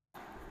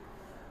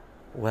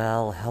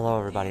Well, hello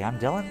everybody. I'm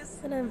Dylan,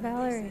 And I'm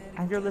Valerie,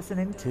 and you're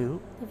listening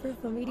to. the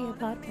Fruitful Media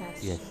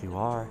Podcast. Yes, you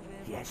are.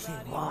 Yes,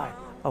 you are.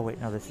 Oh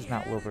wait, no, this is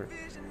Mount Wilbur.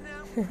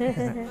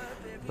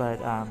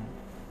 But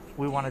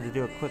we wanted to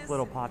do a quick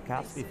little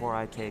podcast before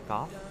I take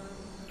off.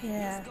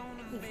 Yeah,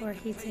 before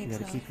he You takes got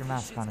to off. keep your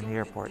mask on in the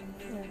airport.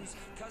 Yeah,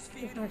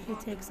 before he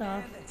takes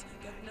off.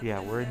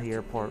 Yeah, we're in the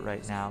airport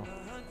right now.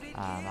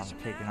 I'm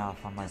taking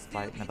off on my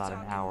flight in about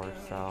an hour,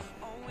 so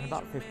in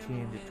about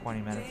 15 to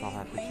 20 minutes I'll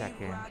have to check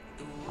in.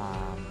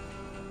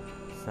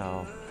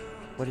 So,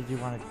 what did you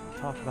want to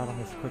talk about on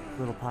this quick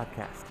little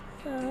podcast?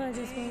 I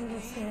just wanted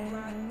to say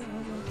I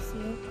miss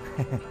you.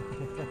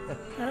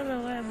 I don't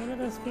know why I'm one of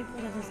those people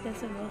that just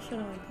gets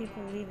emotional when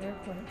people leave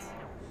airports.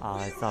 Oh,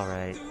 it's all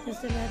right.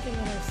 Just imagine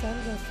when our son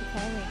goes to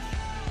college.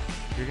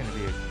 You're gonna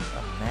be a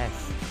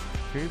mess.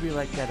 You're gonna be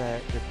like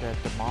the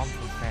mom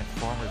from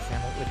Transformers,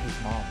 Sam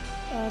Witwick's mom.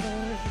 Oh, the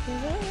one where she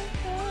goes,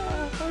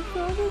 our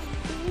son is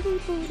booty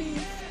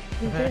booties.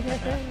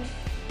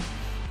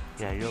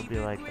 Yeah, you'll be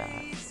like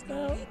that.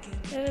 Well,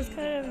 it was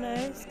kind of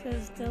nice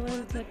because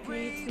Dylan took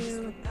me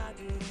to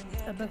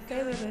a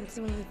buffet we went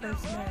to when we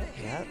first met.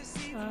 Yep.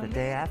 The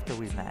day after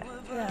we met.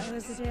 Yeah, it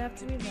was the day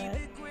after we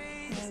met.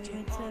 And we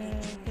went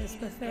to this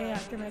buffet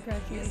after my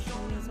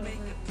graduation was over.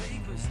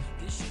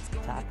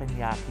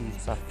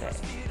 Teppanyaki's buffet.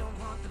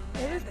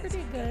 It was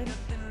pretty good,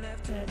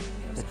 but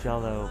The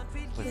Jello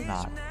was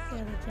not.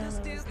 yeah, the jello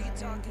was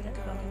not. I didn't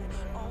go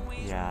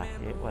in. Yeah,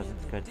 it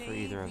wasn't good for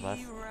either of us.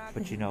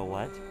 But you know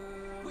what?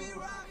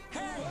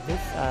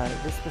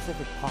 This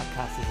specific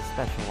podcast is a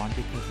special one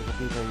because it'll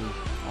be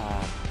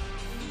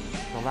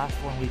the last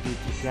one we do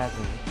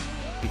together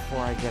before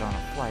I get on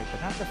a flight, but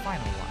not the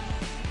final one.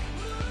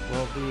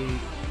 We'll be.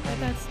 I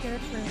got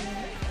scared for a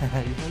minute.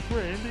 You're like,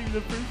 we're ending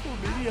the Fruitful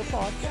Media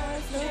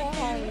podcast. I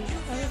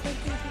was like,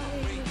 wait,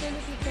 we're going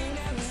to be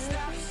dancing.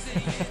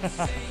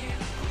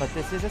 But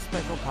this is a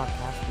special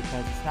podcast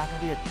because it's not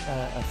going to be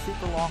a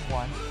super long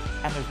one,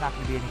 and there's not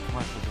going to be any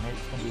commercials in it.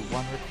 It's going to be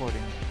one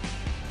recording.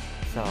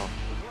 So,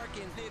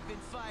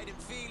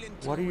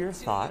 what are your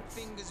thoughts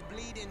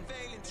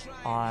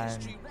on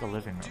the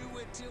living room?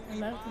 I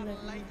love the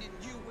living room.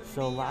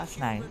 So last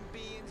night,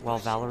 while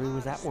Valerie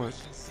was at work,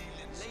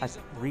 I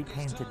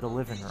repainted the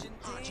living room.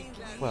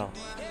 Well,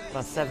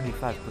 about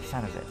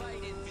 75% of it.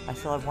 I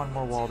still have one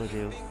more wall to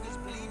do,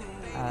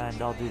 and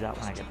I'll do that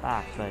when I get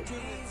back, but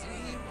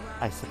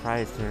I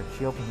surprised her.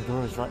 She opened the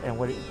doors, and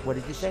what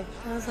did you say?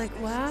 I was like,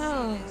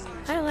 wow,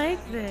 I like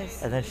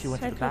this. And then she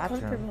went to I the feel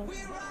bathroom. comfortable.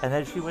 And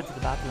then she went to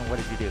the bathroom, and what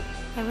did you do?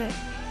 I went,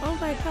 oh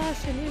my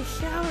gosh, a new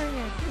shower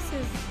head. This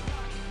is,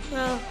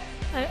 well,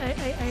 I'm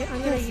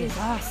going to This use is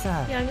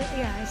awesome.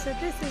 Yeah, I said,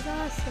 this is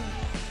awesome.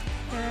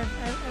 And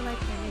I like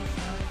the new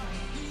shower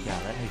head. Yeah,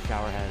 that new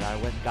shower head. I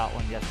went and got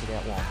one yesterday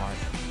at Walmart.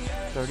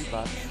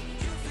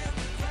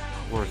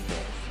 $30. Worth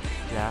it.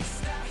 Yeah?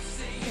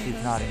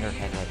 She's nodding her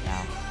head right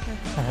now.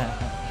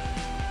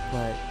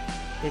 But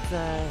it's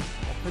a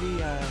pretty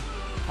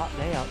hot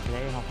day out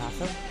today in El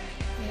Paso.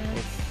 Yeah.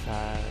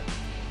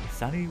 It's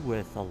sunny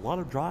with a lot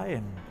of dry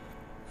and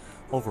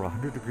over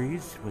 100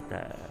 degrees with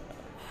a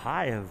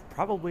high of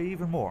probably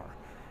even more.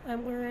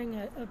 I'm wearing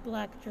a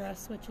black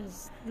dress, which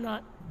is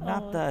not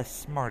The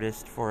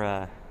smartest for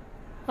a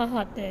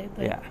hot day.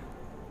 But yeah.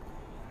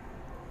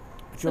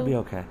 But you'll be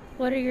okay.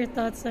 What are your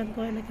thoughts on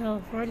going to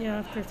California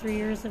after 3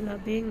 years of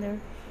not being there?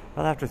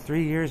 Well, after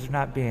 3 years of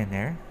not being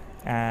there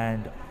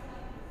and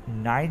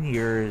 9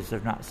 years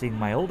of not seeing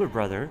my older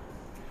brother,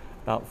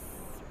 about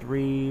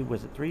 3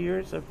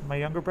 years of my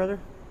younger brother?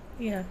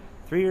 Yeah.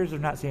 3 years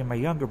of not seeing my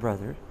younger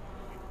brother,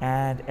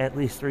 and at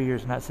least 3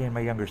 years of not seeing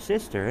my younger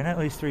sister, and at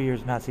least 3 years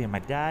of not seeing my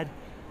dad.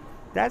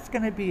 That's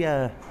going to be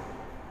a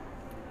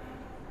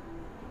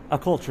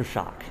culture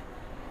shock.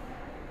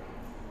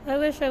 I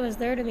wish I was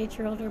there to meet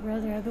your older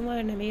brother. I've been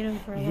wanting to meet him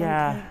for a long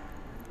Yeah, time.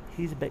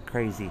 he's a bit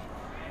crazy.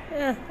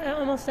 Yeah,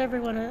 almost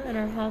everyone in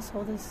our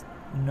household is.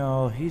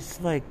 No,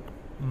 he's like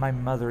my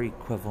mother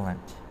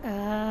equivalent.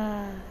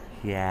 Ah.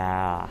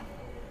 Yeah.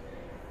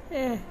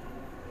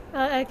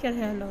 I can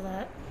handle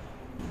that,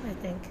 I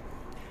think.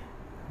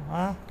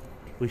 Well,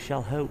 we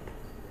shall hope.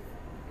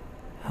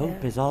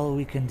 Hope Yeah. is all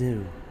we can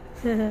do.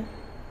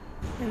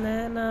 And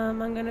then I'm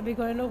going to be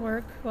going to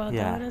work while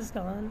Yeah. Dawn is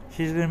gone.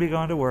 She's going to be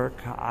going to work.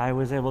 I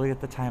was able to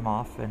get the time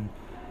off, and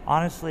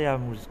honestly, I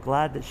was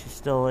glad that she's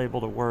still able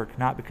to work,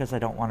 not because I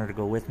don't want her to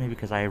go with me,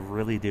 because I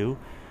really do,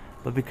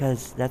 but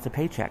because that's a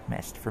paycheck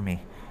missed for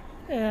me.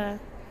 Yeah.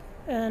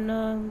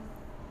 And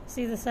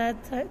see, the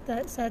sad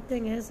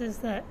thing is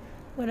that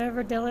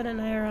whenever Dylan and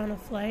I are on a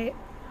flight,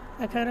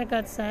 I kind of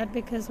got sad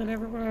because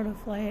whenever we're on a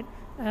flight,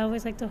 I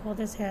always like to hold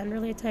his hand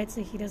really tight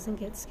so he doesn't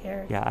get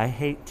scared. Yeah, I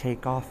hate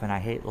takeoff and I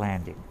hate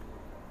landing.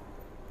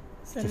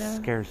 So It just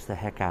scares the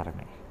heck out of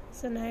me.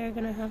 So now you're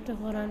gonna have to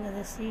hold on to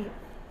the seat.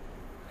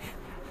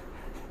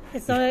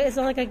 It's not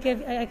like I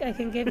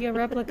can give you a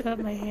replica of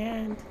my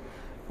hand.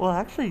 Well,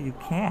 actually, you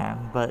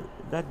can, but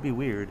that'd be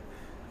weird.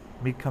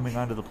 Me coming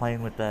onto the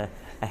plane with a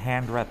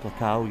hand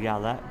replica. Oh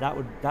yeah, that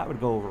would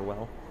go over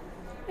well.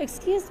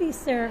 Excuse me,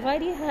 sir. Why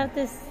do you have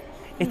this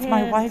It's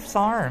my Yeah. wife's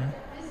arm.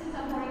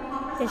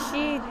 Is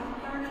she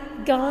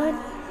gone?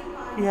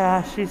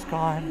 Yeah, she's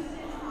gone.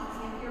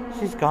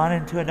 She's gone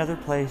into another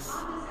place.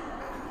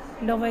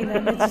 Knowing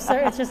them,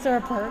 it's just our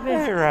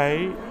apartment.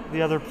 Right.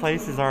 The other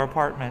place is our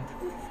apartment.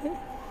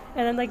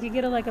 And then like you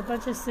get a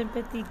bunch of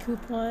sympathy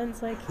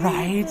coupons, like here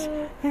you Right.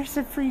 go. Here's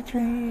some free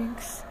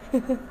drinks.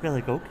 You're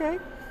like, okay.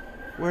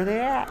 Where are they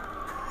at?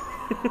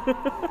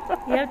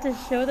 You have to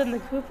show them the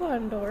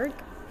coupon, dork.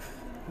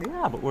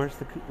 Yeah, but where's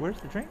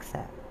the drinks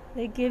at?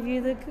 They give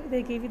you the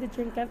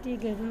drink after you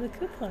give them the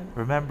coupon.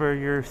 Remember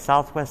your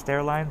Southwest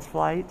Airlines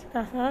flight?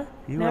 Uh-huh.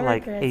 You No were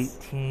like regrets.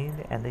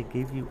 18 and they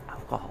gave you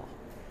alcohol.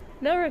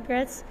 No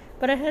regrets.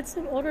 But I had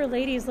some older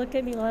ladies look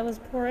at me while I was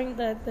pouring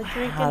the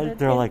drink in the...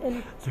 They're like,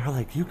 in-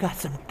 you got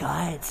some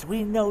guts.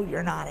 We know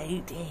you're not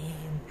 18.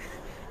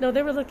 No,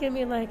 they were looking at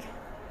me like,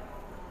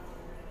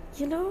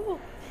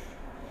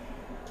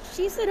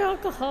 she's an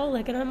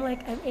alcoholic. And I'm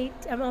like,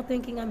 I'm all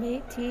thinking I'm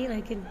 18.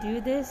 I can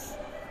do this,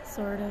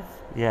 sort of.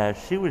 Yeah,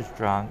 she was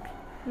drunk.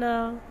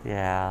 No,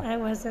 Yeah. I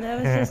wasn't. I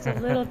was just a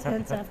little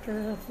tense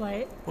after the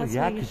flight. Well, That's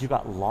yeah, where because you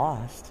got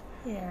lost.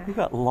 Yeah. You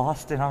got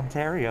lost in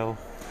Ontario.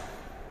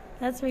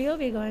 That's where you'll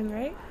be going,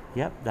 right?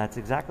 Yep, that's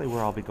exactly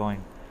where I'll be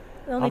going.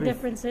 The only I'll be-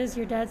 difference is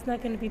your dad's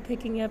not going to be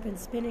picking you up and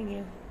spinning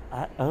you.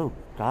 Oh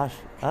gosh.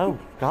 No.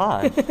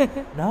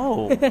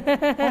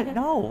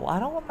 No, I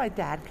don't want my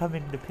dad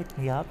coming to pick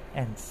me up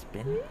and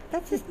spin.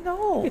 That's just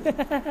no.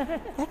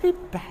 That'd be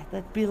bad.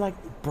 That'd be like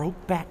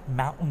Brokeback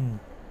Mountain.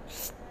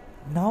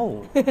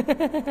 No.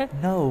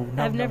 No.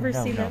 I've never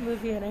no, seen no. that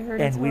movie, and I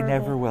heard And it's we horrible.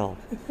 never will.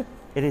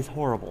 It is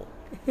horrible.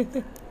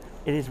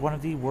 It is one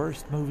of the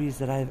worst movies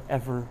that I've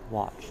ever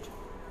watched.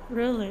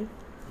 Really?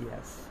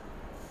 Yes.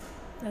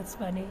 That's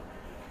funny.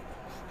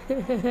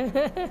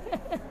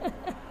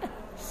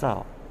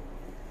 So,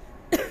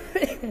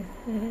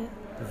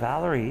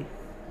 Valerie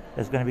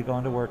is going to be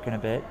going to work in a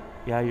bit.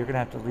 Yeah, you're going to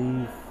have to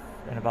leave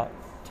in about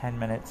 10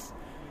 minutes.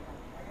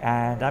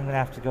 And I'm going to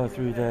have to go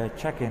through the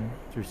check-in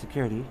through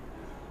security,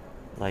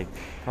 like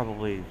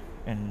probably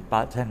in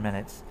about 10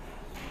 minutes.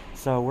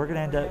 So we're going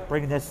to end up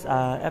bringing this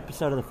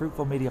episode of the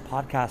Fruitful Media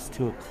Podcast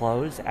to a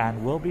close,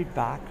 and we'll be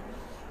back.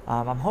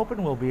 I'm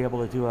hoping we'll be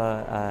able to do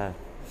a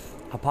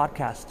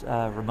podcast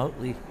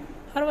remotely.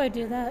 How do I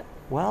do that?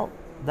 Well,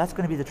 that's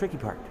going to be the tricky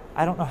part.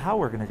 I don't know how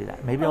we're going to do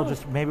that. Maybe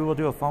maybe we'll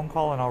do a phone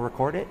call and I'll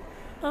record it.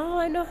 Oh,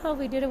 I know how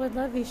we did it with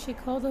Lovey. She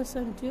called us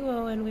on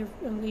Duo, and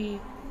we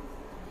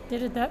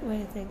did it that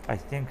way, I think. I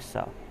think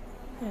so.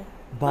 Yeah. We'll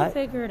But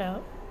figure it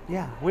out.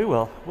 yeah, we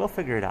will. We'll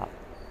figure it out.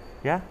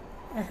 Yeah?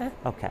 Uh-huh.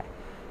 Okay.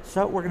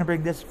 So we're going to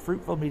bring this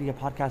Fruitful Media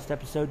Podcast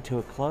episode to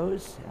a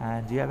close.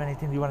 And do you have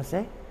anything you want to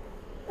say?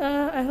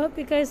 I hope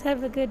you guys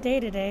have a good day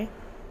today.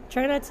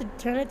 Try not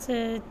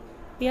to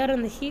be out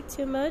in the heat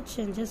too much,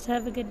 and just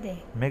have a good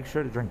day. Make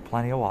sure to drink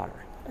plenty of water.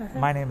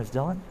 My name is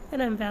Dylan,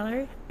 And I'm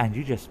Valerie. and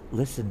you just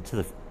listened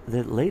to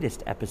the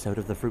latest episode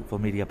of the Fruitful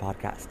Media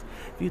Podcast.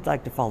 If you'd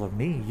like to follow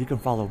me, you can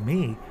follow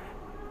me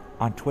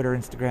on Twitter,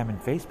 Instagram, and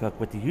Facebook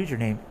with the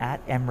username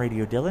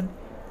 @mradiodylan.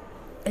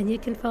 And you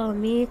can follow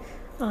me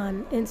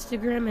on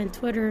Instagram and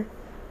Twitter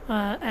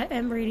at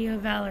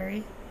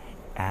mradiovalerie.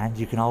 And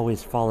you can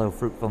always follow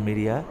Fruitful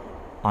Media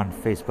on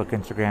Facebook,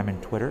 Instagram,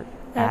 and Twitter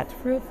At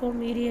Fruitful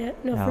Media,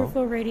 No.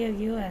 Fruitful Radio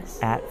US.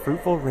 at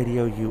Fruitful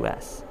Radio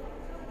US.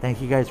 Thank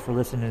you guys for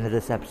listening to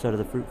this episode of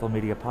the Fruitful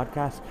Media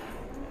Podcast.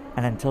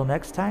 And until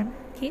next time,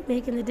 Keep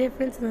making the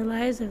difference in the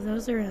lives of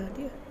those around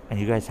you. and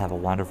you guys have a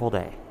wonderful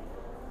day.